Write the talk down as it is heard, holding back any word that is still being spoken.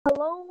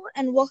Hello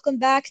and welcome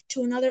back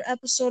to another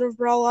episode of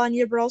Brawl on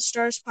Your Brawl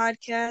Stars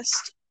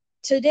podcast.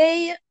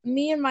 Today,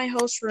 me and my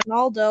host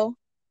Ronaldo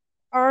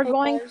are Hey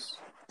going guys.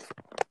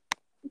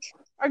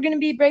 are going to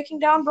be breaking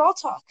down Brawl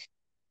Talk.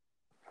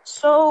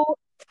 So,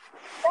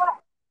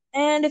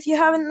 and if you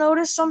haven't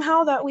noticed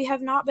somehow that we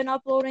have not been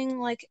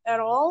uploading at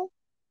all,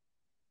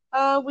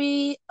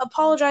 we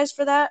apologize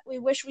for that. We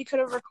wish we could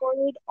have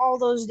recorded all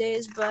those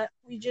days, but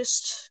we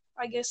just,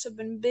 I guess, have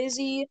been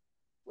busy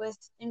with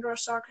indoor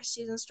soccer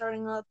season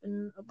starting up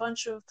and a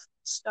bunch of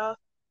stuff.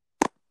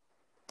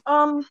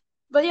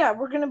 But yeah,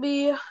 we're gonna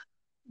be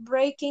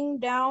breaking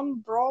down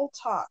Brawl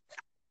Talk.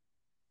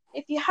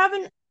 If you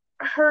haven't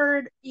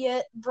heard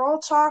yet, Brawl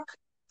Talk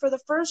for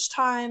the first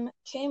time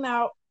came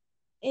out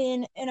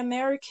in an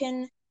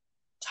American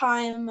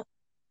time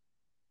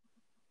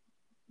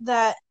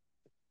that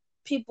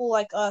people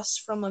like us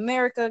from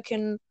America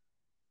can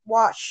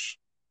watch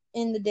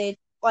in the day,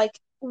 like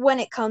when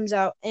it comes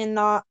out and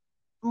not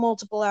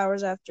multiple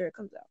hours after it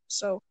comes out.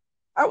 So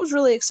I was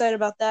really excited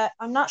about that.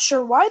 I'm not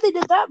sure why they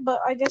did that, but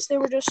I guess they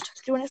were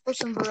just doing it for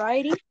some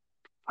variety.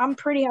 I'm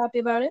pretty happy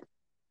about it,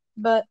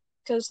 but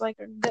because I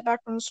get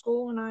back from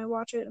school and I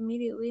watch it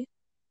immediately.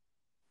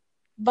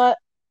 But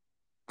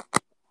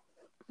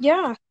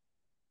yeah,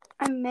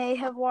 I may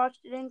have watched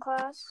it in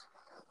class.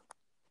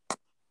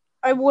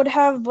 I would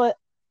have, but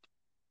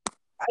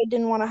I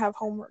didn't want to have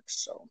homework,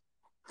 so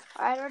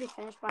I had already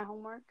finished my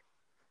homework.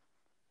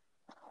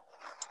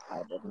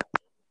 I didn't.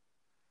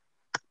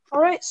 All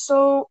right,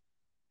 so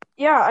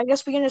yeah, I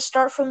guess we're gonna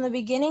start from the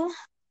beginning,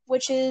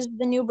 which is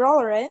the new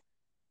brawler, right?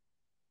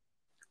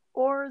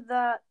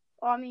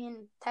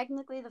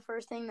 Technically the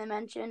first thing they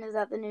mention is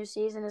that the new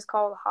season is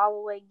called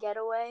Holiday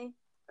Getaway.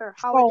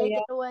 Oh yeah.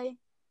 Getaway.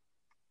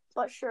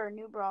 But sure,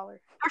 new brawler.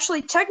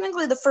 Actually,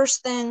 technically, the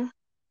first thing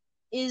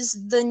is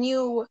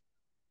the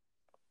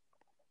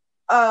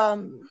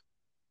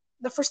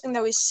first thing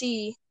that we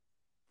see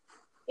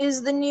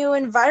is the new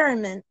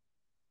environment.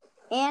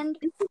 And,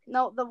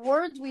 no, the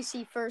words we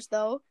see first,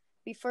 though.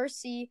 We first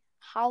see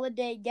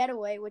Holiday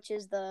Getaway, which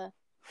is the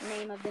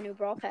name of the new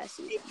Brawl Pass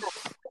season.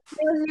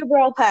 There's a new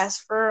Brawl Pass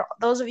for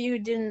those of you who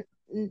didn't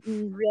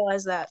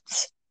realize that.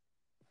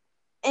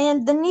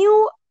 And the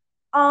new,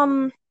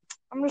 I'm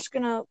just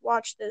gonna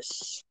watch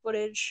this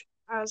footage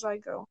as I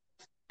go.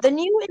 The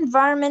new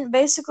environment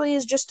basically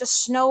is just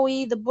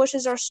the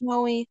bushes are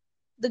snowy,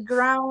 the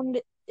ground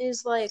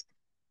is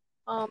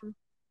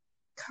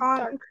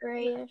Dark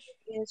grayish.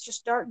 it's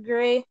just dark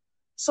gray.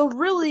 So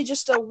really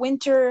just a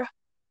winter,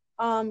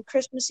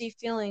 Christmassy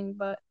feeling,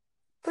 but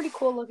Pretty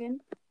cool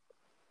looking.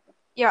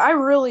 yeah, I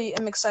really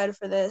am excited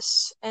for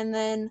this. And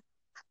then,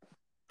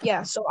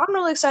 yeah, so I'm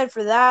really excited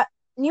for that.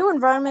 New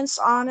environments,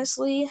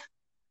 honestly,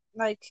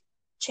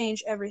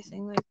 change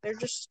everything.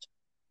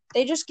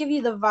 They just give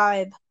you the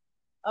vibe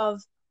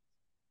of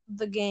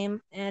the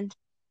game, and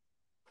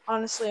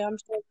honestly, I'm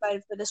so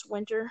excited for this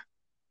winter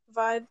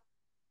vibe.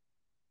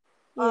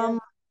 Yeah.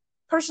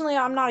 Personally,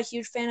 I'm not a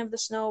huge fan of the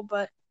snow,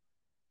 but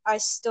I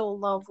still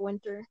love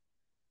winter.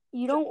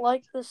 You don't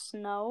like the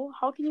snow?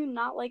 How can you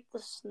not like the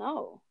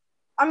snow?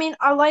 I mean,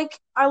 I like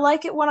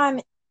it when I'm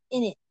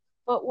in it,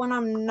 but when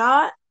I'm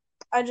not,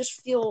 I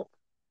just feel.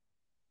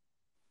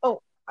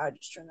 Oh, I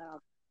just turned that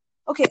off.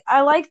 Okay,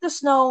 I like the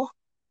snow.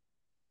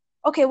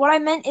 Okay, what I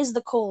meant is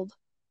the cold.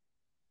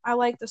 I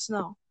like the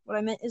snow. What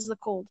I meant is the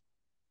cold.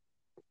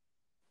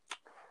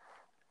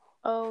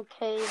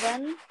 Okay,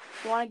 then.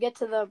 You want to get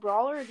to the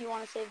brawler, or do you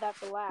want to save that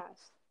for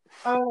last?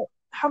 How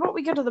about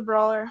we get to the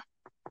brawler?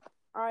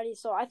 Alrighty,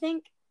 so I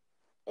think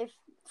if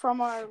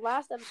from our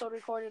last episode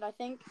recorded, I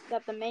think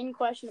that the main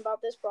question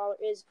about this brawler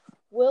is,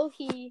 will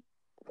he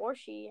or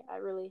she, I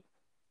really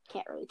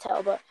can't really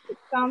tell, but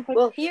Sounds like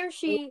will he or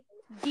she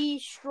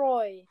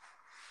destroy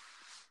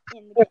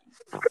in the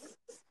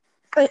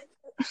game?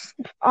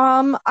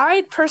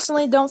 I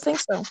personally don't think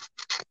so.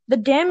 The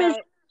damage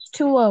is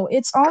too low.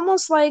 It's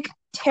almost like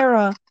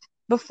Terra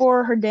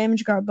before her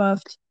damage got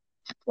buffed.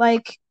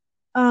 It's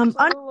a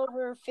little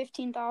over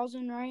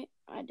 15,000, right?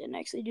 I didn't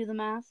actually do the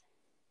math.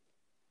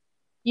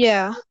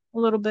 Yeah, a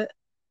little bit.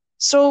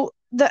 So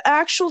the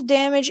actual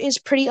damage is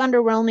pretty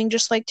underwhelming,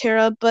 just like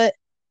Terra, but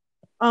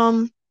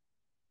and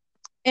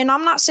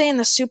I'm not saying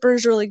the super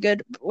is really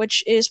good,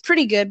 which is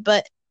pretty good,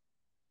 but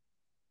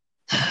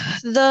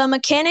the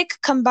mechanic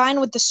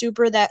combined with the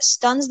super that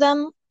stuns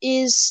them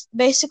is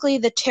basically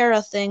the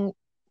Terra thing.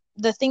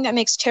 The thing that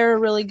makes Terra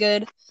really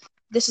good.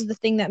 This is the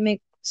thing that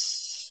makes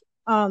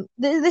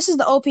this is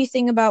the OP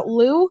thing about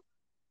Lou.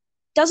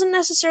 Doesn't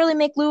necessarily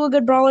make Lou a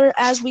good brawler,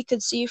 as we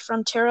could see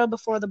from Terra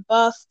before the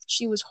buff.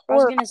 She was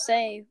horrible. I was gonna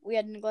say we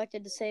had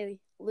neglected to say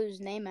Lou's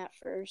name at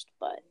first,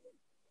 but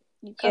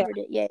you covered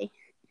it. Yay!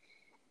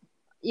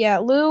 Yeah,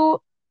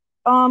 Lou.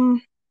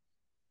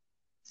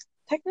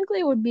 Technically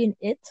it would be an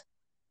it.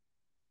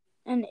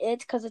 And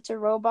it's because it's a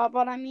robot,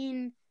 but I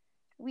mean,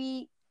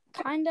 we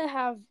kind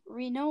of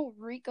we know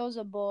Rico's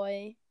a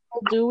boy.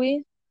 Do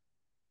we?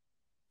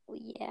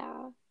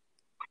 Yeah.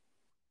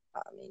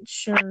 I mean,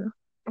 sure.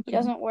 He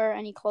doesn't wear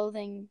any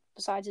clothing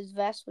besides his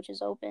vest, which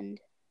is opened.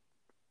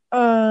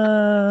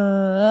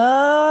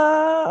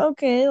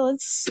 Okay,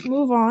 let's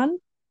move on.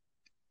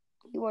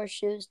 He wears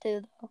shoes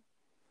too, though.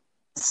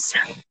 So,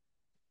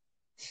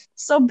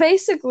 so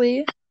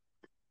basically,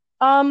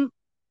 um,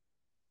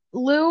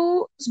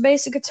 Lu's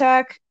basic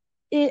attack,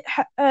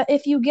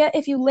 if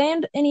you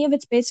land any of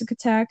its basic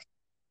attack,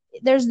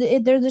 there's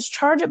this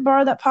charge up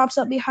bar that pops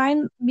up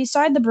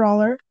beside the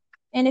brawler,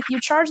 and if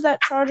you charge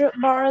that charge up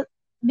bar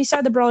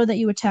beside the brawler that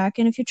you attack,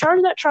 and if you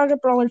charge that charge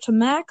up brawler to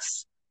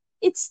max,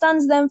 it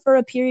stuns them for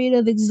a period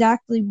of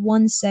exactly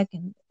 1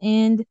 second,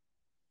 and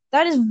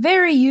that is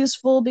very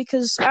useful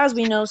because, as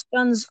we know,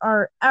 stuns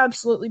are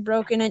absolutely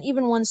broken, and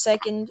even 1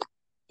 second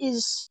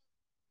is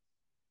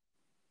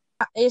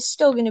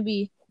still going to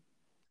be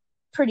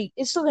pretty.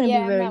 It's still going to be Yeah,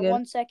 and very that good.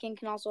 1 second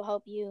can also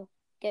help you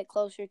get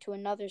closer to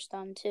another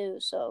stun too.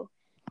 So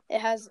it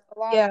has a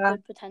lot of Yeah.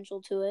 good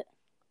potential to it.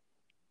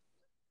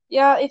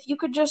 Yeah, if you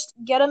could just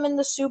get them in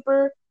the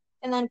super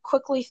and then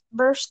quickly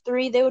burst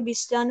 3, they would be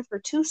stunned for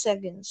 2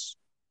 seconds.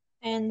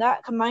 And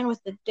that combined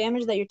with the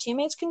damage that your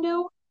teammates can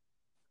do,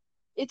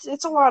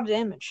 it's a lot of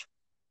damage.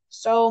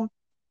 So,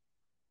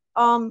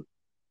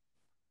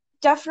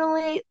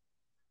 definitely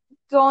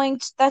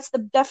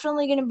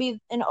definitely going to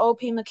be an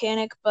OP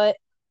mechanic, but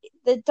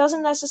that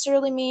doesn't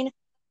necessarily mean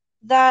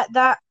that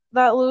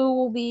Lu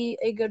will be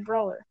a good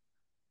brawler.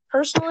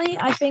 Personally,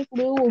 I think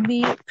Lu will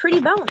be pretty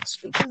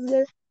balanced because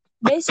their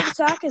basic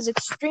attack is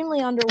extremely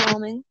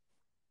underwhelming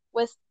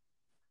with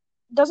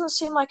doesn't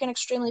seem like an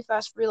extremely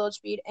fast reload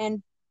speed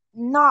and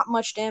not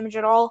much damage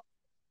at all,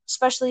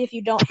 especially if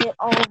you don't hit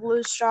all of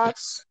Lu's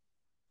shots.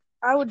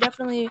 I would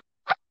definitely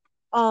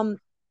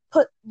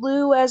put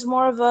Lu as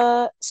more of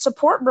a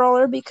support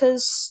brawler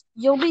because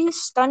you'll be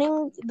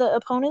stunning the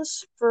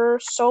opponents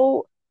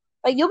you'll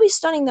be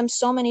stunning them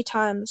so many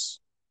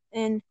times.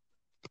 And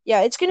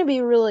yeah, it's gonna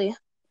be really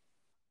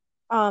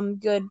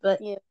good,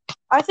 but yeah.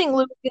 I think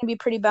Lu's gonna be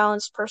pretty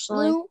balanced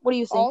personally. Lu What do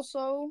you think?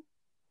 also,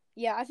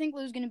 yeah, I think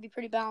Lu's going to be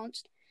pretty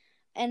balanced.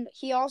 And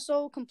he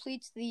also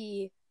completes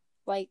the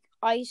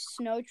ice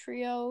snow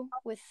trio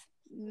with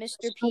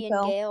Mr. P and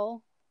Snowtail.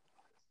 Gale.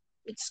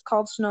 It's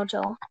called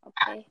Snowtail.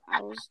 Okay,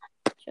 I was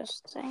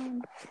just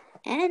saying.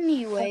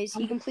 Anyways,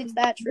 he completes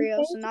that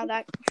trio, so now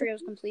that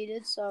trio's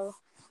completed. So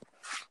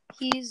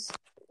he's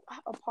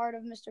a part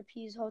of Mr.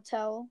 P's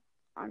hotel.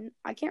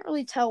 I can't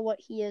really tell what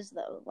he is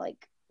though.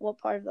 Like what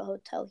part of the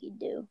hotel he'd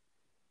do.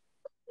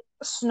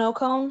 Snow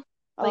cone.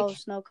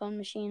 Snow cone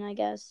machine, I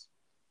guess.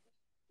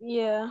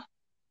 Yeah.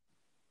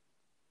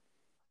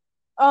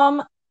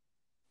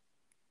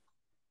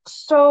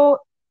 So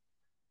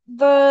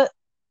the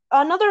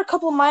another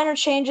couple minor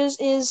changes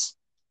is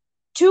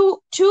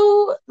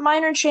two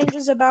minor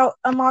changes about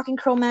unlocking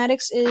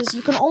chromatics is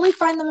you can only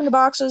find them in the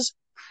boxes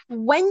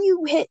when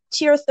you hit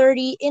tier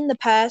 30 in the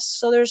past,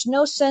 so there's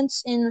no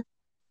sense in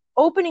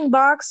opening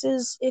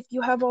boxes if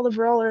you have all the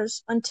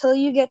brawlers until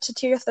you get to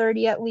tier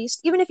 30 at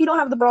least. Even if you don't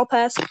have the brawl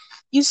pass,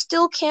 you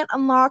still can't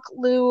unlock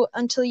Lu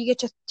until you get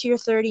to tier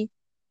 30.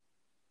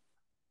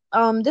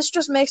 This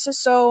just makes it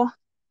so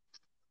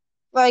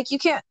you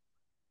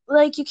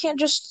can't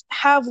just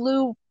have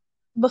Lu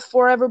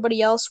before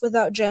everybody else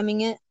without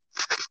gemming it.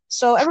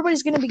 So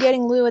everybody's going to be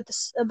getting Lu at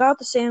about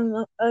the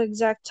same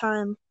exact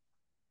time.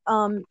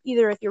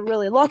 Either if you're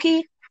really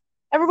lucky,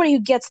 everybody who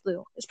gets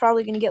Lu is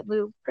probably going to get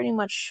Lu pretty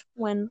much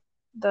when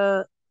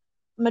the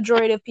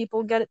majority of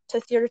people get it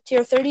to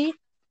tier 30,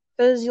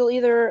 because you'll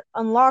either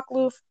unlock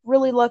Lu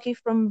really lucky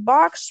from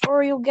box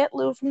or you'll get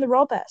Lu from the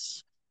Brawl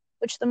Pass,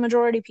 which the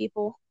majority of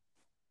people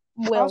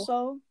will.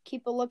 Also,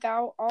 keep a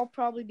lookout. I'll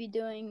probably be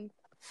doing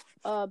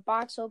a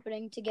box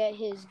opening to get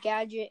his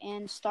gadget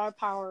and star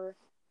power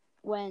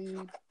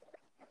when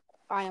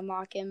I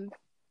unlock him,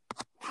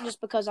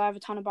 just because I have a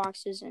ton of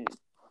boxes and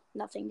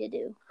nothing to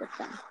do with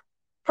them.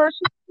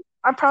 Personally,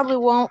 I probably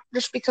won't,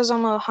 just because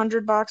I'm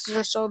 100 boxes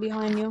or so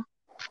behind you.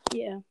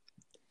 Yeah.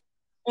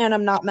 And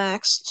I'm not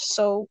maxed,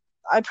 so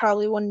I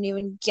probably wouldn't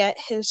even get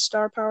his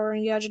star power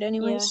and gadget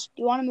anyways. Yeah.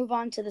 Do you want to move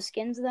on to the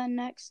skins then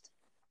next?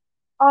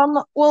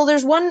 Well,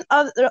 there's one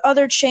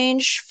other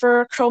change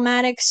for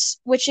chromatics,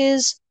 which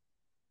is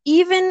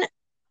even,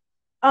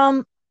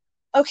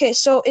 okay,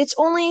 so it's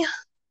only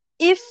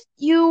if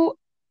you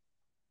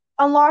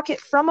unlock it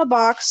from a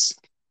box,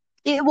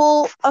 it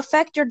will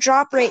affect your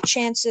drop rate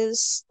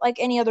chances like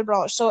any other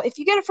brawler. So if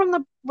you get it from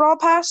the Brawl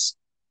Pass,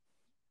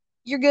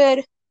 you're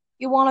good.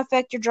 It won't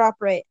affect your drop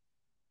rate.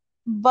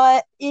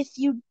 But if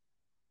you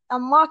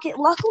unlock it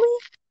luckily,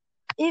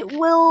 it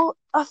will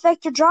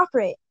affect your drop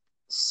rate.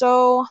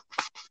 So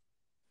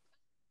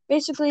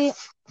basically,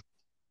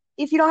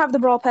 if you don't have the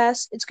Brawl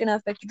Pass, it's going to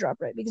affect your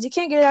drop rate because you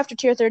can't get it after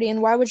tier 30,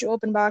 and why would you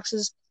open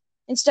boxes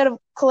instead of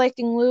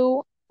collecting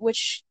Lu,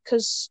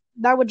 because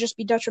that would just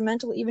be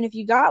detrimental even if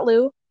you got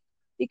Lu,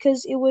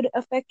 because it would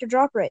affect your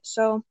drop rate.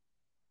 So,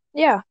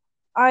 yeah,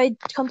 I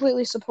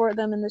completely support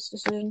them in this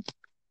decision.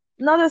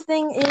 Another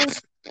thing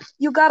is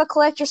you got to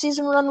collect your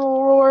season run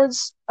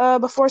rewards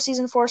before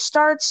season 4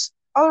 starts.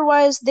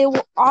 Otherwise, they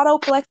will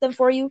auto-collect them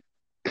for you.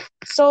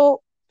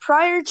 So,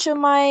 prior to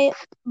my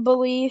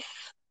belief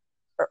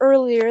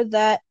earlier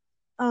that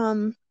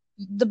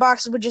the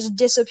boxes would just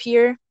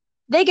disappear.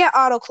 They get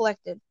auto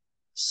collected.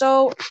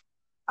 So,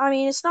 I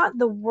mean, it's not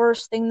the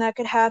worst thing that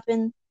could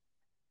happen,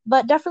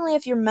 but definitely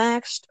if you're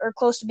maxed or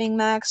close to being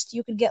maxed,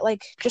 you could get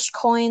like just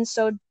coins.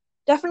 So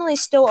definitely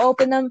still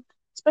open them,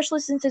 especially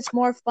since it's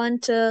more fun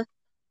to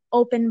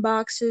open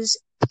boxes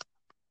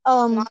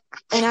and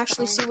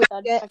actually see what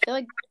you get. I feel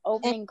like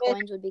opening And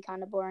coins would be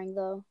kind of boring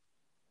though.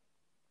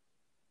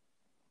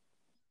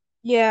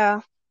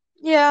 yeah.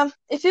 Yeah,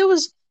 if you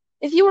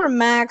were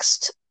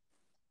maxed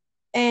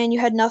and you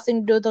had nothing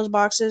to do with those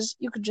boxes,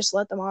 you could just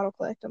let them auto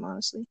collect them,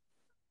 honestly.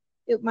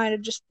 It might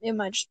just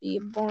be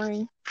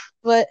boring.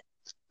 But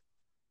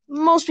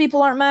most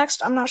people aren't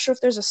maxed. I'm not sure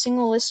if there's a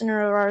single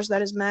listener of ours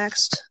that is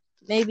maxed.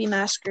 Maybe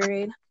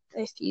Masquerade,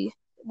 if he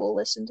will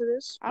listen to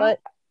this.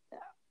 But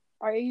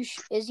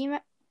is he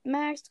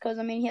maxed? Because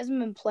I mean, he hasn't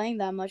been playing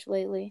that much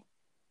lately.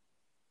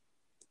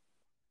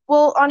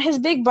 well, on his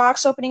big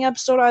box opening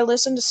episode, I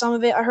listened to some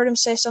of it. I heard him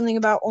say something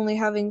about only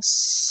having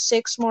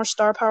 6 more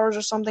star powers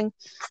or something.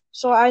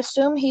 So I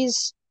assume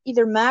he's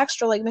either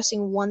maxed or like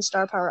missing 1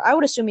 star power. I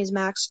would assume he's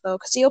maxed though,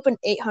 because he opened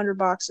 800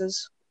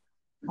 boxes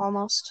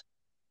almost.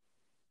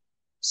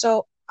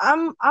 So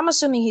I'm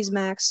assuming he's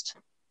maxed.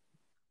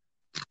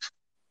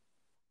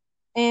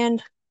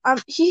 And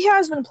he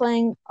has been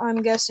playing,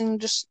 I'm guessing,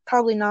 just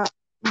probably not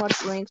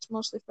much ranked,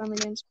 mostly friendly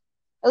games.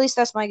 At least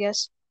that's my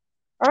guess.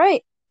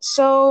 Alright,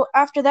 so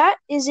after that,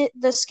 is it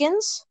the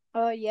skins?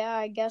 Yeah,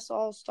 I guess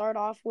I'll start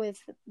off with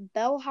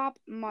Bellhop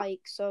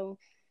Mike. So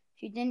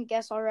if you didn't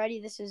guess already,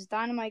 this is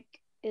Dynamite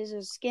is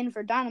a skin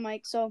for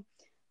Dynamite. So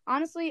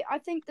honestly, I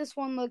think this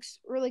one looks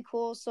really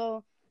cool.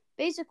 So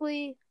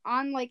basically,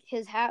 on like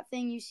his hat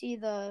thing, you see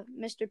the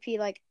Mr. P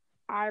like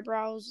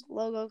eyebrows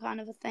logo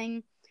kind of a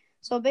thing.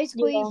 So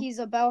basically, he's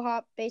a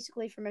bellhop,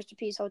 basically for Mr.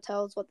 P's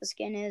hotel is what the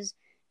skin is.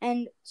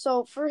 And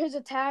so for his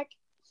attack,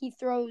 he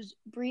throws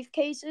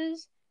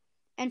briefcases,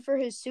 and for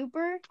his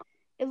super,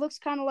 it looks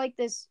kind of like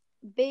this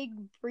big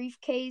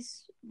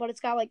briefcase, but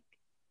it's got like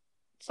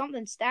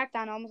something stacked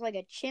on it, almost like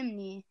a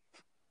chimney.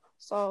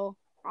 So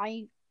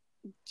can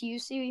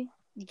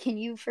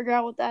you figure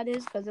out what that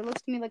is? Because it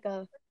looks to me like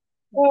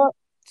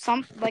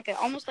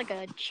almost like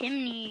a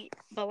chimney,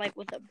 but like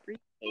with a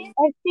briefcase.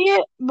 I see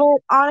it, but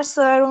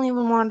honestly, I don't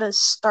even want to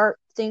start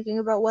thinking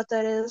about what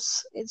that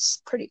is.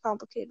 It's pretty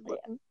complicated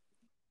looking. Yeah.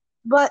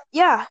 But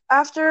yeah,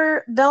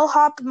 after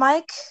Bellhop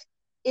Mike,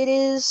 it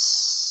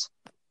is.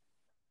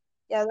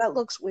 Yeah, that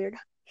looks weird.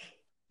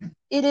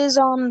 It is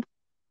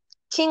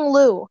King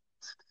Lou.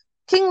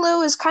 King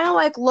Lou is kind of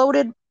like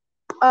loaded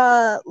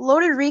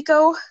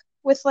Rico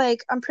with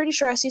like, I'm pretty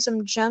sure I see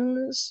some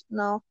gems.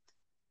 No,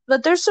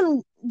 but there's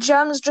some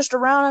gems just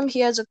around him. He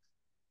has a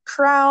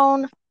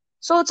crown,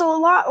 so it's a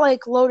lot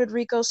like loaded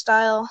Rico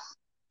style,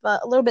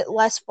 but a little bit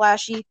less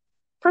flashy.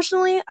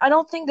 Personally, I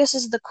don't think this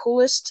is the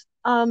coolest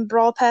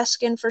Brawl Pass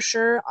skin for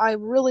sure. I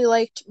really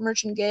liked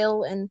Merchant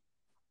Gale, and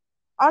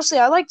honestly,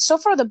 so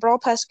far the Brawl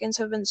Pass skins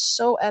have been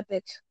so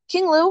epic.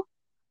 King Lou,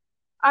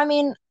 I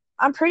mean,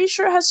 I'm pretty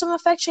sure it has some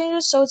effect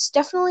changes, so it's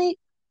definitely,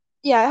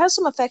 yeah, it has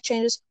some effect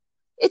changes.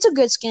 It's a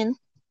good skin.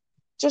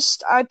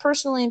 Just, I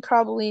personally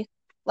probably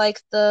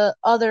like the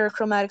other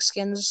chromatic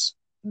skins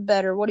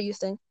better. What do you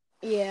think?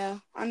 Yeah,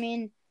 I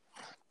mean,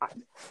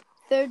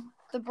 the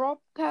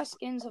Brawl Pass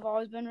skins have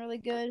always been really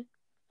good.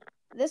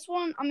 This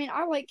one, I mean,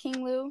 I like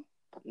King Lou.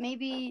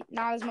 Maybe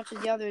not as much as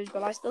the others,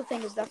 but I still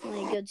think it's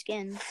definitely a good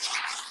skin.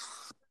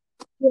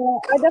 Yeah,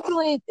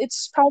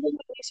 it's probably my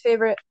least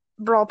favorite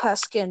Brawl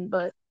Pass skin,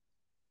 but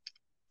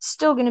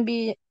still gonna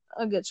be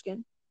a good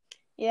skin.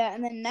 Yeah,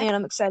 and then and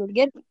I'm excited to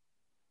get it.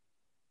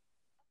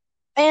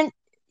 And,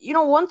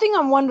 one thing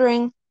I'm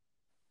wondering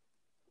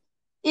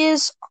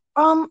is,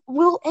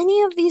 will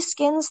any of these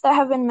skins that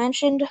have been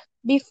mentioned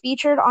be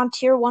featured on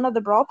Tier 1 of the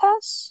Brawl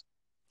Pass?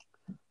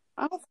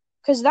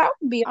 Because that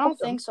would be awesome. I don't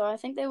think so. I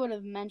think they would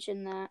have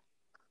mentioned that.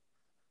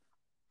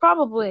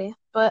 Probably,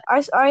 but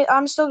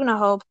I'm still gonna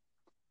hope.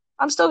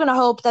 I'm still gonna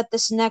hope that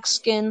this next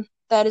skin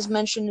that is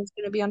mentioned is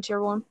gonna be on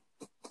Tier 1.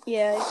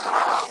 Yeah.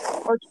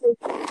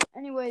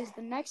 Anyways,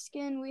 the next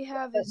skin we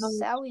have is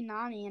Sally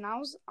Nani, and I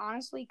was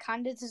honestly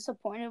kind of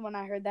disappointed when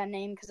I heard that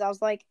name because I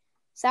was like,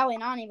 Sally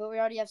Nani, but we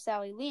already have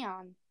Sally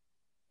Leon.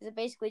 Is it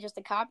basically just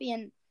a copy?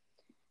 And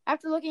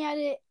after looking at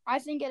it, I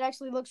think it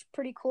actually looks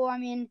pretty cool. I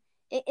mean,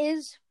 it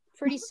is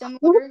pretty similar.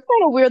 It looks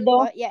kind of weird, though.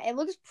 But yeah, it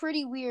looks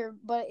pretty weird,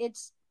 but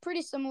it's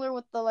pretty similar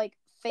with the like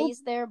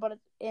face there, but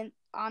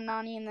on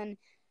Nani, and then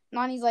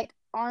Nani's like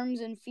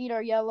arms and feet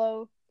are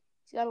yellow.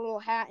 He's got a little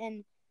hat,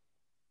 and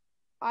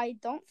I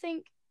don't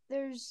think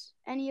there's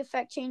any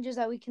effect changes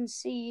that we can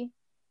see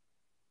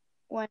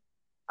when.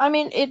 I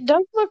mean, it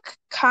does look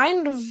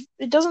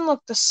it doesn't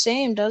look the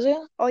same, does it?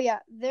 Oh yeah,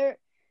 there's.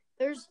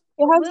 It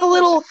has the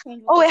little.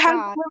 Oh, it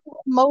has the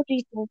little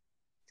emoji thing.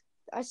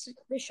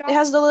 The shot. It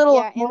has the little.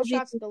 Yeah, and the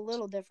shot's a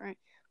little different.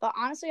 But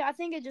honestly, I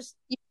think it just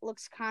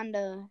looks kind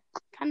of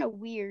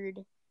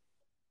weird.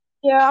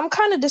 Yeah, I'm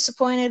kind of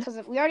disappointed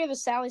because we already have a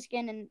Sally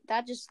skin, and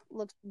that just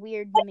looks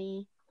weird to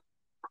me.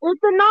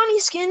 it's a Nani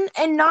skin,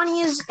 and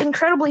Nani is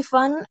incredibly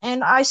fun,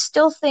 and I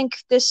still think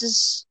this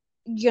is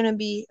gonna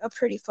be a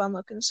pretty fun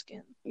looking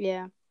skin.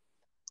 Yeah.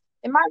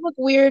 It might look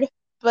weird,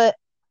 but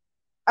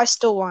I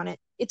still want it.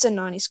 It's a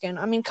Nani skin.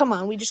 I mean, come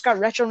on, we just got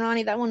Retro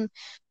Nani. That one,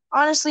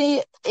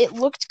 honestly, it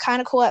looked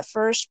kind of cool at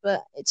first,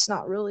 but it's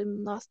not really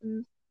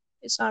nothing.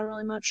 It's not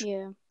really much.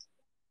 Yeah.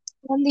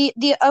 And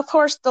the of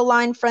course the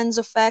line friends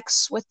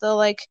effects with the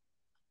like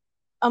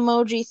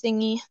emoji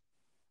thingy.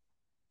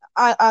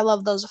 I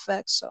love those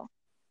effects, so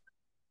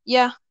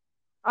yeah.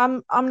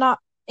 I'm not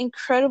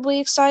incredibly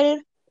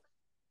excited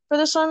for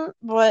this one,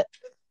 but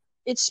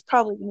it's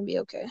probably gonna be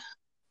okay.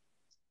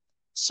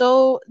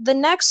 So the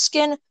next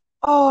skin,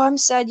 oh, I'm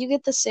sad you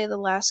get to say the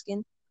last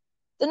skin.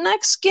 The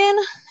next skin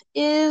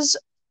is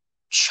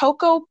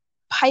Choco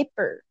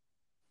Piper.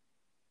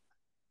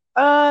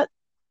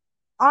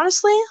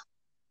 Honestly,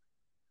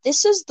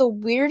 this is the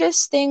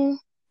weirdest thing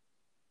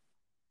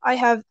I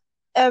have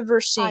ever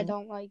seen. I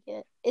don't like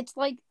it. It's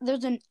like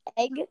there's an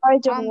egg I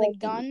don't on the like it.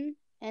 gun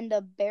and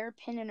a bear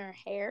pin in her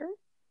hair.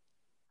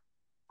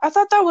 I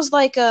thought that was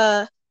like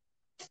a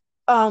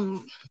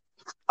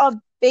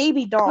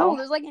baby No, doll.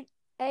 there's like an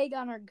egg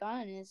on her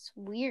gun. It's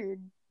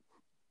weird.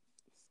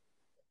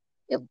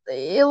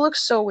 It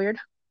looks so weird.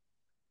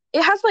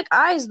 It has like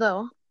eyes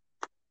though.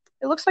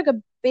 It looks like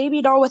a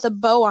baby doll with a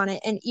bow on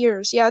it and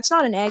ears. Yeah, it's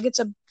not an egg, it's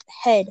a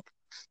head.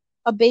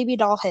 A baby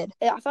doll head.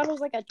 I thought it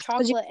was like a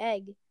chocolate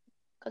egg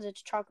because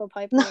it's Choco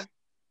Piper.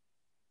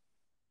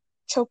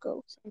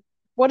 Choco.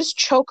 What does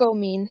Choco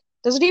mean?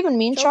 Does it even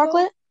mean Choco?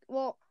 chocolate?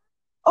 Well,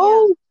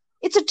 oh,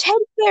 yeah. It's a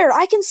teddy bear.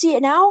 I can see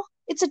it now.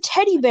 It's a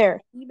teddy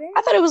bear.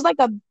 I thought it was like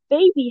a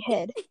baby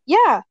head.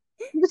 Yeah.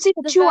 You can see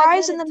the two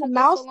eyes and then the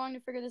mouth. So long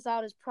to figure this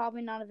out is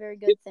probably not a very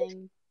good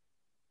thing.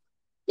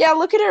 Yeah,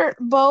 look at her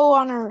bow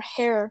on her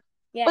hair.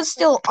 Yeah, but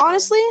still,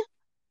 honestly,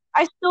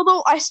 I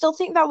still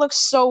think that looks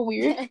so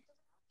weird.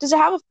 Does it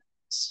have a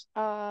face?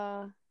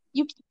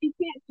 You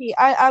can't see.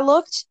 I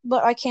looked,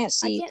 but I can't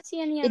see. I can't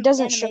see any it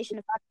doesn't animation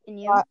show in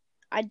you.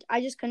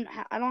 I just couldn't.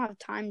 I don't have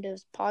time to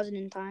pause it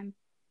in time.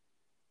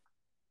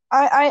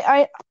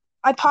 I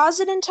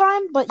pause it in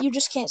time, but you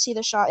just can't see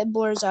the shot. It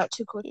blurs out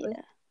too quickly.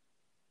 Yeah.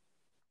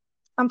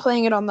 I'm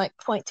playing it on like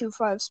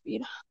 0.25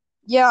 speed.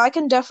 Yeah, I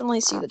can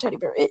definitely see the teddy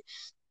bear.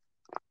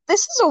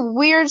 This is a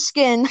weird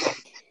skin.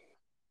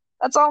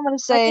 That's all I'm gonna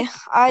say.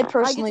 I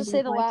personally get to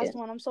say the like last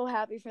one. I'm so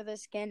happy for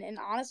this skin, and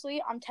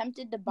honestly, I'm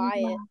tempted to buy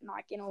it.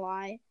 Not gonna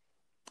lie,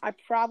 I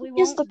probably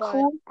won't, but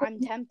I'm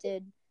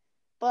tempted.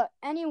 But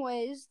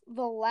anyways,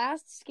 the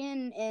last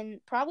skin and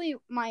probably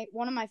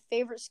one of my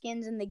favorite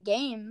skins in the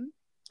game.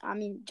 I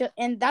mean,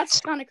 and that's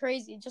kind of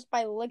crazy just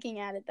by looking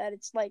at it that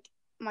it's like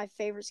my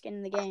favorite skin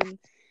in the game.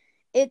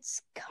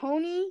 It's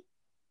Coney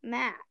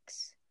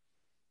Max.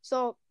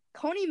 So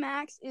Coney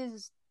Max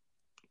is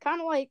kind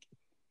of like,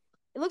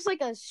 it looks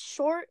like a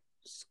short,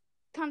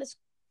 kind of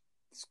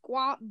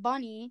squat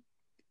bunny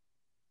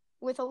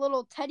with a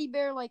little teddy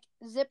bear like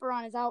zipper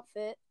on his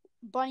outfit,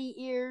 bunny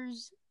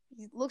ears.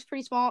 He looks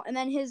pretty small, and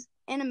then his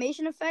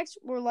animation effects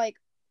were like,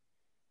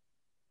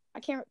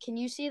 can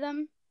you see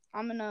them?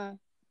 I'm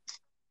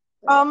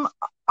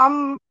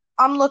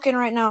looking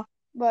right now.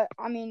 But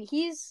I mean,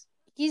 he's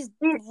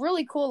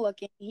really cool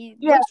looking. He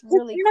looks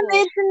really cool.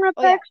 Animation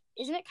effects.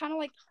 Yeah. Isn't it kind of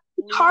like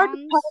Leon's? Hard to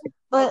tell,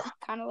 but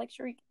kind of like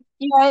Shuriken.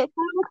 Yeah, it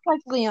kind of looks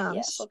like Leon's.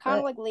 Yeah, so kind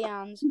of like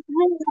Leon's. It's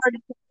really hard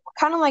to tell.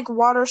 Kind of like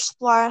water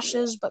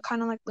splashes, but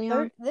kind of like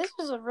Leon. This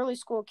is a really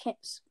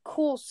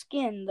cool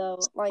skin though.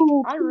 Like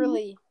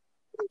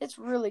it's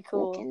really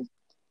cool.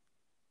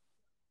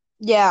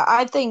 Yeah,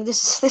 I think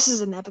this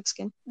is an epic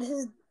skin. This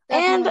is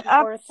definitely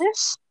worth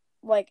this,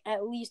 like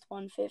at least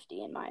 $150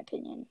 in my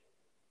opinion.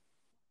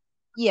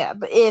 Yeah,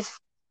 but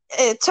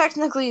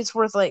technically it's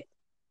worth like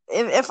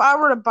if I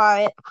were to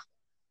buy it,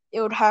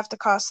 it would have to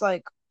cost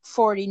like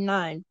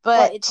 $49.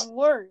 But it's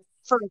worth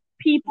for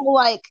people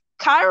like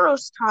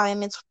Kairos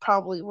time, it's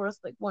probably worth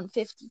like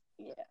 $150.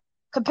 Yeah.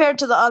 Compared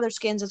to the other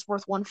skins, it's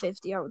worth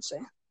 $150, I would say.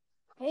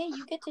 Hey,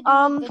 you get to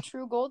do the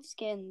true gold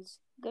skins.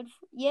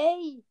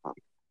 Yay!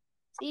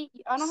 See,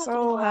 I don't have to do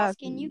the last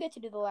skin. You get to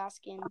do the last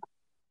skin.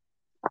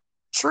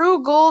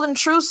 True gold and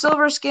true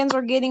silver skins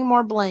are getting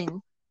more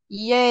bling.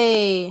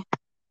 Yay!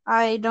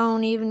 I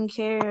don't even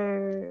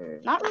care.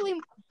 Not really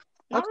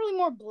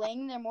more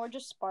bling. They're more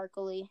just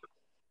sparkly.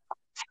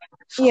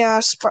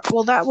 Yeah,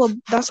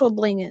 that's what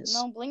bling is.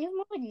 No, bling is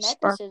more like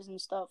necklaces and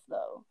stuff,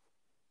 though.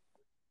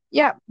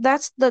 Yeah,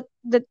 that's the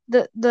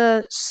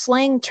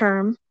slang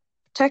term.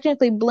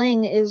 Technically,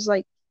 bling is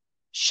like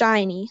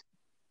shiny.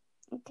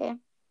 Okay.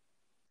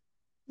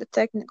 The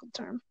technical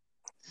term.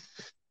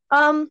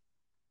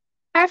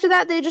 After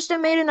that, they just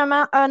made an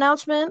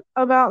announcement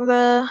about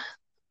the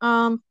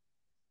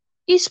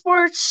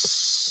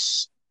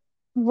esports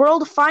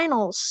world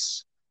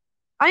finals.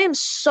 I am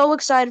so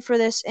excited for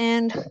this,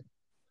 and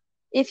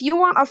if you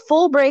want a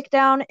full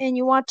breakdown and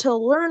you want to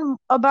learn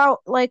about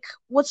like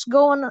what's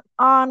going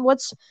on,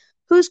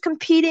 who's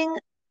competing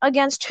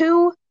against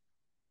who,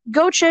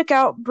 go check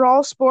out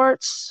Brawl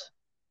Sports,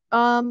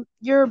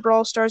 your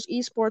Brawl Stars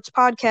esports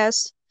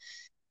podcast.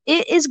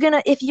 it is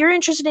gonna. If you're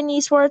interested in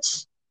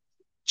esports,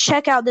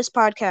 check out this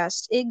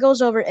podcast. It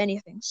goes over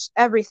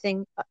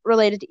everything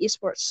related to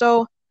esports.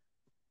 So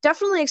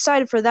definitely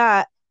excited for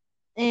that.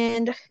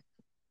 And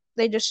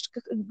they just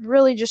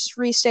really just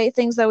restate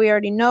things that we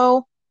already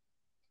know.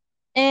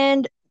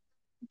 And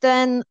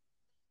then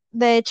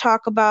they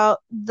talk about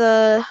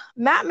the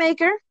map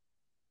maker,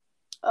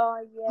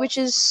 Yes. which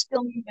is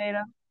still in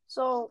beta.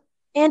 So,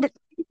 And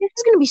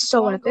it's going to be you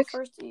so want to go epic.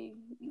 first? Or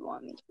you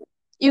want me to?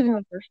 You can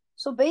go first.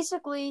 So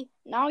basically,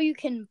 now you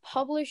can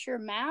publish your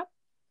map,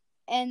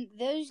 and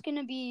there's going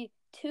to be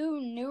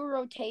 2 new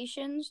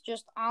rotations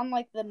just on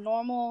like the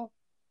normal,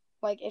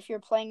 like if you're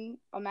playing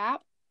a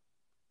map,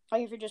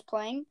 like if you're just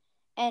playing,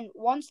 and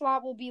one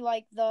slot will be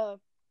like the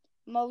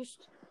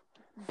most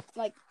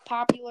like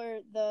popular,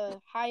 the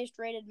highest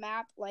rated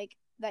map like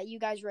that you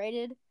guys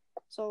rated.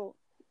 So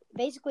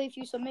basically, if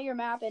you submit your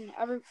map and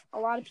a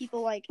lot of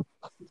people like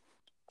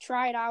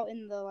try it out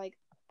in the like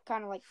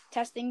kind of like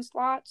testing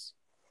slots,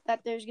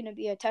 that there's going to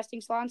be a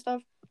testing slot and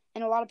stuff,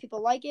 and a lot of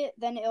people like it,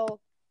 then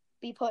it'll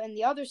be put in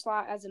the other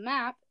slot as a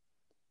map,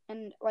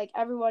 and like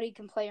everybody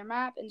can play your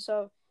map. And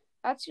so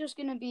that's just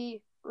going to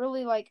be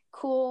really like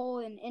cool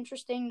and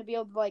interesting to be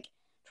able to like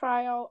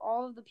try out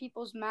all of the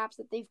people's maps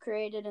that they've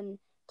created and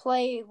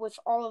play with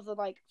all of the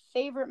like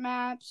favorite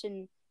maps.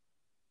 And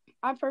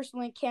I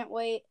personally can't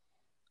wait.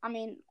 I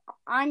mean,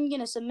 I'm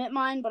going to submit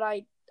mine, but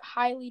I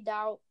highly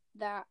doubt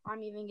that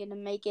I'm even going to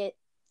make it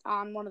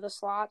on one of the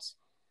slots.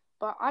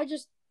 But I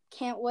just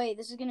can't wait.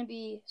 This is going to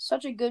be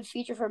such a good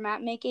feature for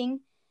map making.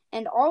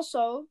 And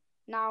also,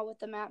 now with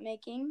the map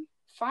making,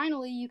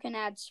 finally you can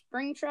add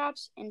spring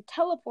traps and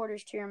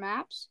teleporters to your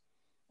maps,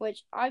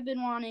 which I've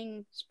been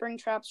wanting spring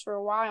traps for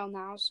a while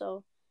now.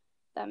 So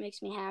that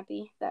makes me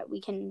happy that we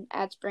can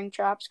add spring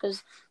traps,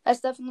 because that's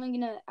definitely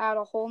going to add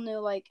a whole new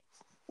like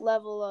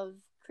level of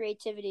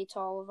creativity to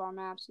all of our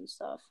maps and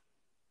stuff.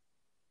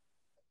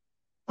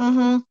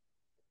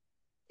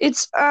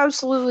 It's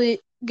absolutely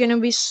gonna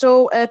be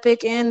so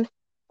epic. And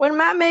when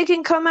map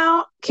making came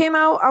out,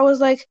 I was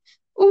like,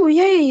 "Ooh,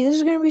 yay! This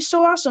is gonna be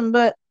so awesome!"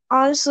 But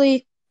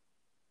honestly,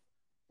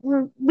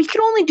 we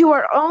can only do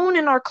our own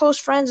and our close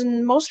friends,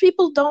 and most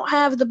people don't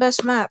have the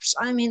best maps.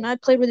 I mean, I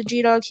played with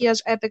G-Dog; he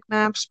has epic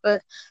maps,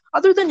 but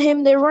other than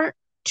him, they weren't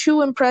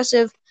too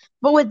impressive.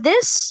 But with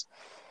this,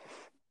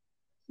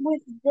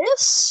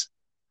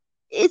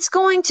 it's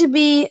going to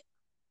be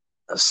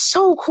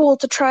so cool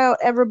to try out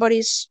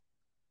everybody's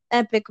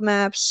epic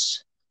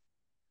maps.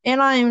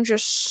 And I am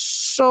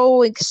just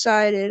so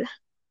excited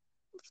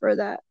for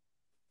that.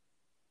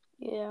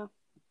 Yeah.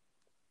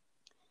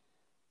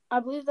 I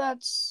believe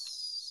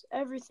that's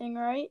everything,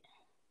 right?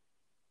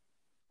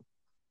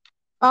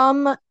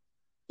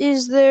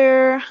 Is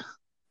there...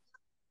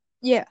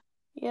 Yeah.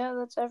 Yeah,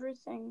 that's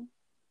everything.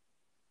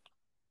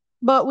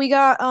 But we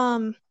got,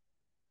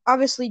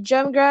 obviously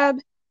Gem Grab,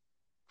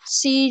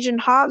 Siege,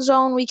 and Hot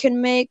Zone we can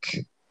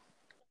make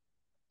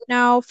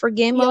now for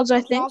game modes,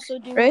 I think. Also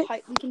do right?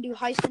 we can do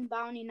Heist and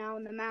Bounty now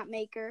in the map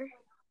maker.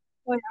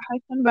 Oh, yeah,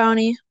 Heist and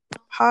Bounty,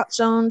 Hot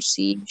Zone,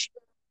 Siege,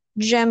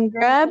 Gem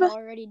Grab. We can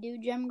already do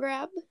Gem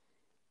Grab.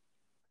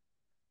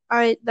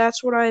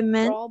 That's what I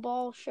meant. Brawl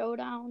Ball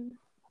Showdown.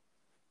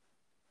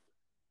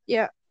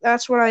 Yeah,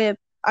 that's what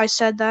I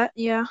said that.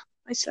 Yeah,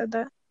 I said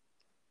that.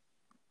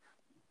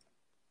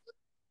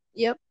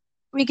 Yep.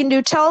 We can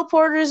do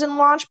teleporters and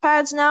launch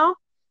pads now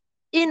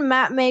in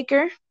Map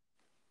Maker,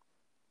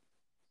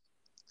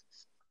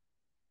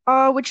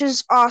 which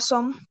is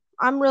awesome.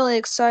 I'm really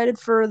excited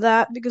for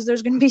that because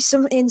there's going to be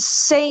some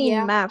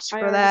insane maps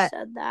for that. I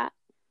already said that.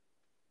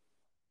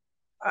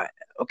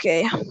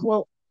 Okay,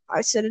 well,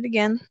 I said it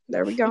again.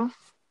 There we go.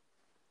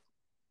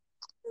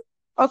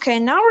 Okay,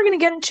 now we're going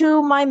to get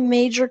into my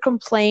major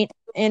complaint,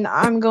 and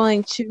I'm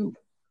going to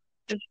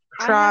just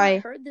cry. I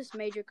haven't heard this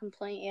major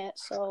complaint yet,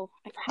 so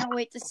I can't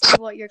wait to see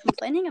what you're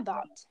complaining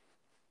about.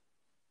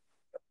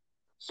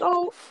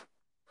 So,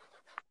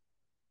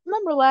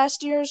 remember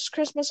last year's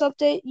Christmas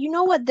update? You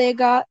know what they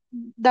got?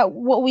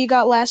 What we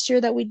got last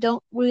year that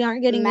we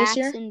aren't getting Max this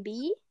year? Max and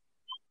B?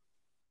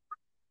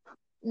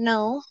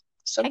 No,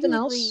 something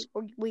else.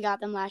 We got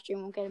them last year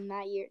and won't get them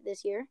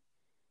this year.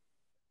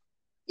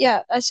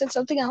 Yeah, I said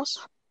something else.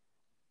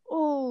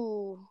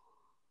 Oh,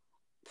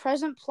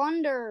 Present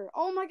Plunder.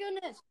 Oh my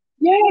goodness.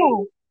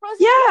 Yeah.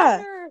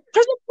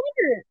 Present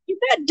Plunder. Is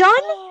that done?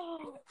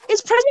 Oh.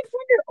 Is Present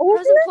Plunder over?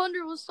 Present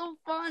Plunder was so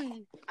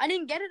fun. I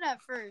didn't get it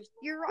at first.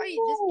 You're right.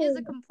 This is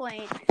a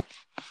complaint.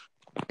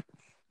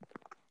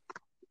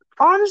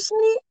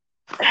 Honestly,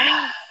 I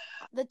mean,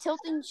 the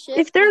tilting ship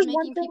is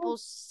making people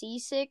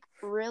seasick,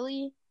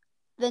 really.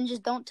 Then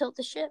just don't tilt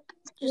the ship.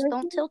 Just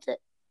don't tilt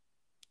it.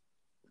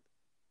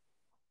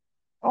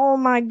 Oh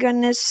my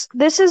goodness.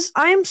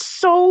 I am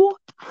so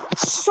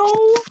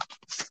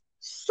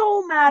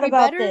mad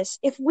about this.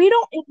 If they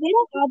don't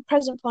add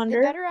Present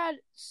Plunder, they better add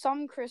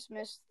some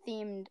Christmas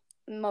themed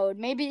mode.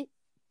 Maybe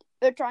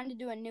they're trying to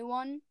do a new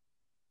one,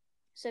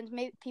 since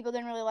maybe people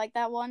didn't really like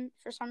that one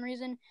for some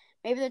reason.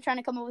 Maybe they're trying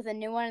to come up with a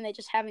new one and they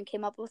just haven't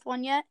came up with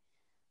one yet.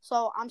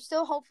 So I'm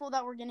still hopeful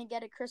that we're gonna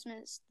get a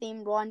Christmas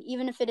themed one,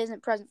 even if it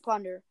isn't Present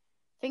Plunder.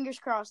 Fingers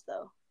crossed,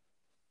 though.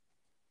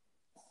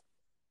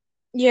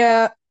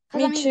 Yeah,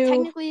 Because, me too.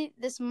 technically,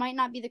 this might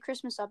not be the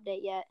Christmas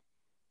update yet.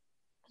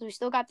 Because we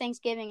still got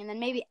Thanksgiving, and then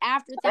maybe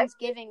after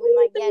Thanksgiving, we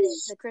might get it,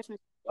 the Christmas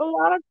A update.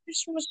 lot of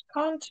Christmas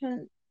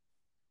content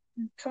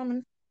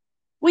coming.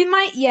 We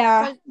might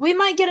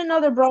get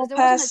another Brawl There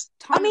wasn't a Pass.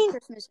 ton of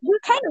Christmas. You're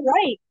kind of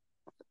right.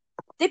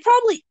 They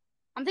probably.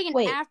 I'm thinking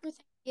Wait, after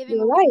Thanksgiving,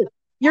 you're right.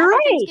 You're after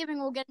right. Thanksgiving,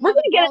 we'll get We're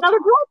another gonna get Brawl another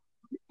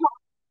Talk. Brawl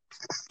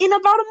in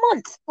about a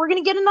month. We're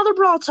gonna get another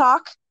Brawl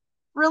Talk,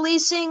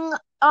 releasing.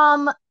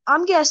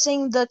 I'm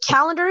guessing the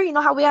calendar. You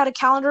know how we had a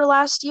calendar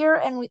last year,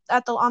 and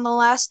on the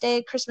last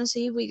day, Christmas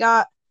Eve, we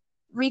got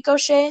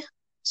Ricochet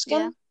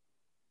skin. Yeah.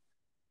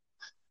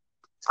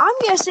 I'm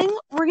guessing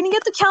we're gonna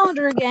get the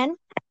calendar again.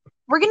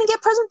 We're gonna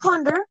get Present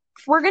Plunder.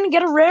 We're gonna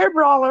get a rare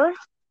brawler,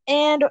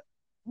 and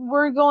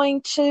we're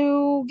going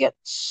to get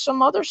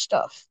some other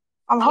stuff.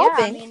 I'm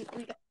hoping.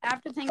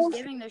 After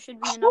Thanksgiving, there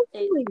should be an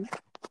update.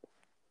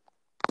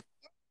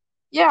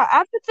 Yeah,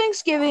 after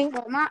Thanksgiving.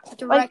 Well, not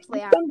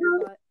directly after,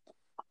 but.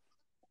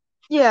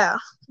 Yeah,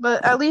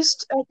 but at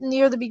least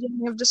near the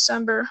beginning of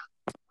December,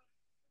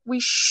 we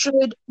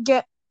should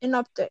get an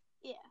update.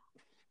 Yeah.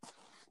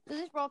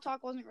 Because this Brawl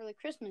Talk wasn't really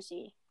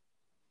Christmassy.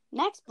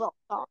 Next Brawl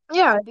Talk.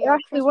 Yeah, will be it our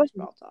actually Christmas wasn't.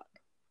 Brawl Talk.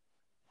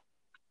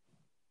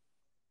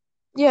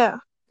 Yeah.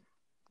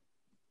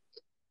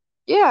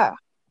 Yeah.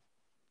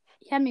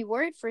 You had me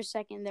worried for a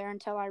second there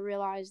until I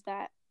realized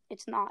that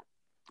it's not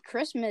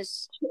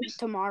Christmas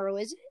tomorrow,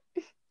 is it?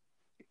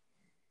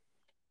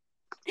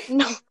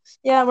 No.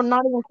 Yeah, we're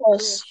not even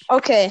close.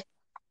 Okay,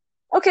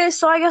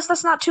 so I guess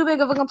that's not too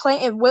big of a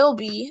complaint. It will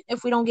be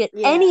if we don't get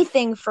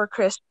anything for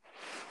Christmas.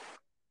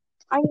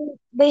 I mean,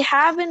 they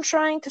have been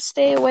trying to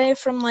stay away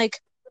from,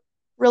 like,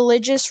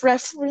 religious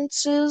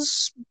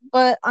references,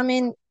 but, I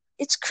mean,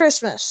 it's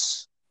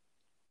Christmas.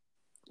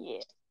 Yeah.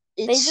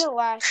 It's they did it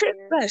last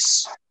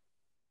Christmas.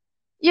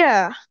 Year.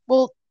 Yeah,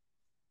 well,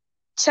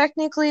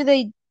 technically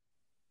they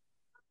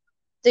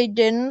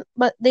didn't,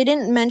 but they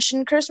didn't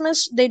mention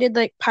Christmas. They did,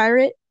 like,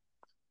 Pirate.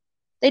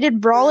 They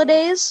did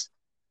Brawlidays.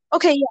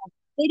 Okay, yeah.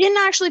 They didn't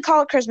actually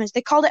call it Christmas.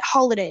 They called it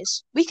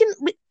Holidays.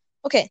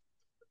 Okay.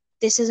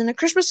 This isn't a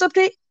Christmas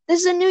update.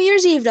 This is a New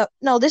Year's Eve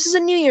No, this is a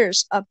New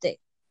Year's update.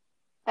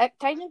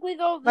 Technically,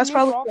 though, the new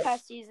Brawl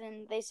Pass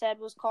season, they said,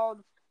 was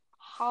called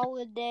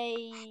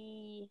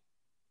Holiday.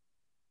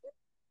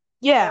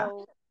 Yeah.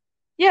 So,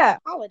 yeah.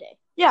 Holiday.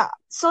 Yeah.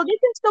 So they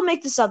can still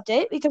make this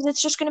update because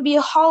it's just going to be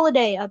a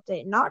holiday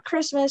update, not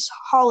Christmas,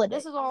 holiday.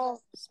 This is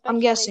all speculation, I'm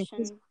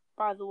guessing.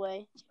 By the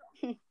way.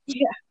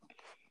 Yeah.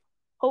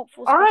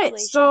 Hopeful all speculation. Right,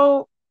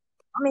 so,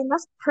 I mean,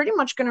 that's pretty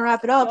much going to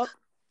wrap it up, Yep.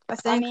 I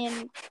think. I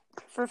mean,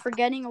 for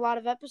forgetting a lot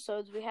of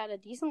episodes, we had a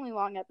decently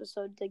long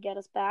episode to get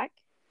us back.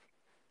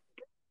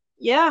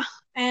 Yeah,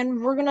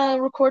 and we're going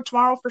to record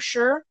tomorrow for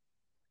sure.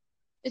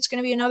 It's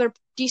going to be another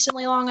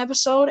decently long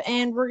episode,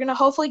 and we're going to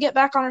hopefully get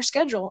back on our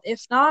schedule.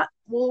 If not,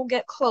 we'll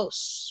get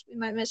close. We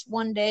might miss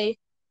one day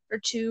or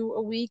two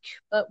a week,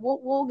 but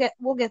we'll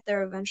get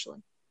there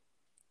eventually.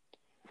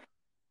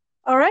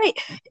 All right.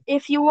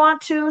 If you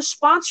want to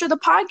sponsor the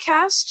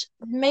podcast,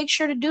 make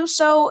sure to do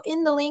so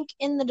in the link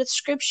in the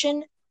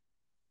description.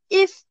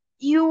 If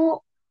you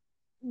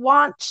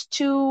want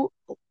to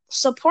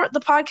support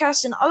the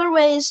podcast in other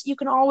ways, you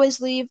can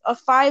always leave a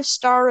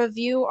 5-star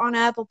review on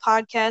Apple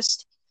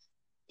Podcast.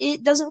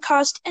 It doesn't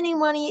cost any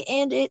money,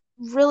 and it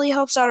really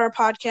helps out our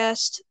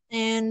podcast.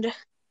 And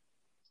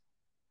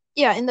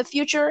yeah, in the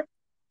future,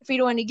 if we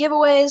do any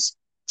giveaways,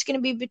 it's going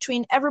to be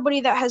between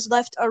everybody that has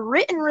left a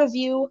written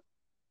review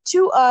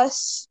to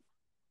us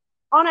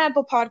on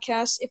Apple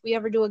Podcasts if we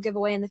ever do a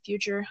giveaway in the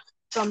future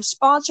from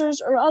sponsors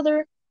or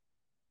other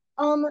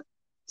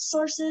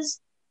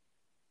sources.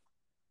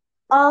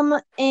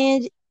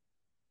 And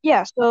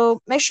yeah,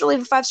 so make sure to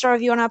leave a 5-star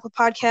review on Apple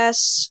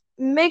Podcasts.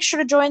 Make sure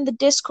to join the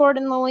Discord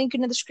in the link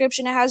in the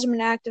description. It hasn't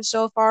been active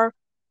so far,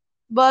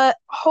 but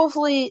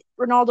hopefully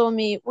Ronaldo and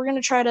me, we're going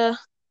to try to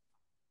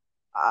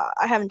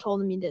I haven't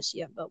told him this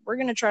yet, but we're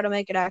going to try to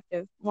make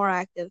it more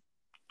active.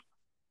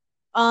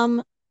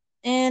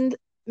 And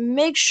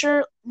make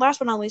sure, last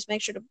but not least,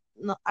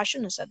 no, I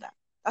shouldn't have said that.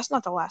 That's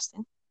not the last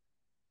thing.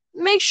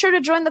 Make sure to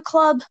join the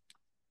club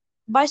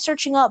by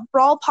searching up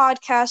Brawl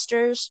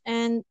Podcasters,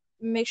 and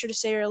make sure to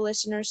say you're a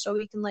listener so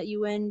we can let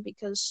you in,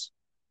 because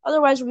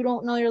otherwise we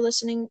don't know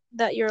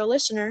that you're a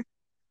listener,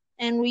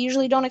 and we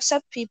usually don't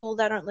accept people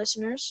that aren't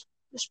listeners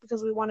just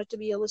because we want it to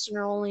be a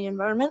listener-only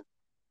environment.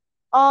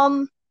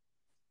 And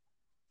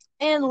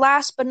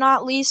last but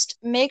not least,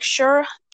 make sure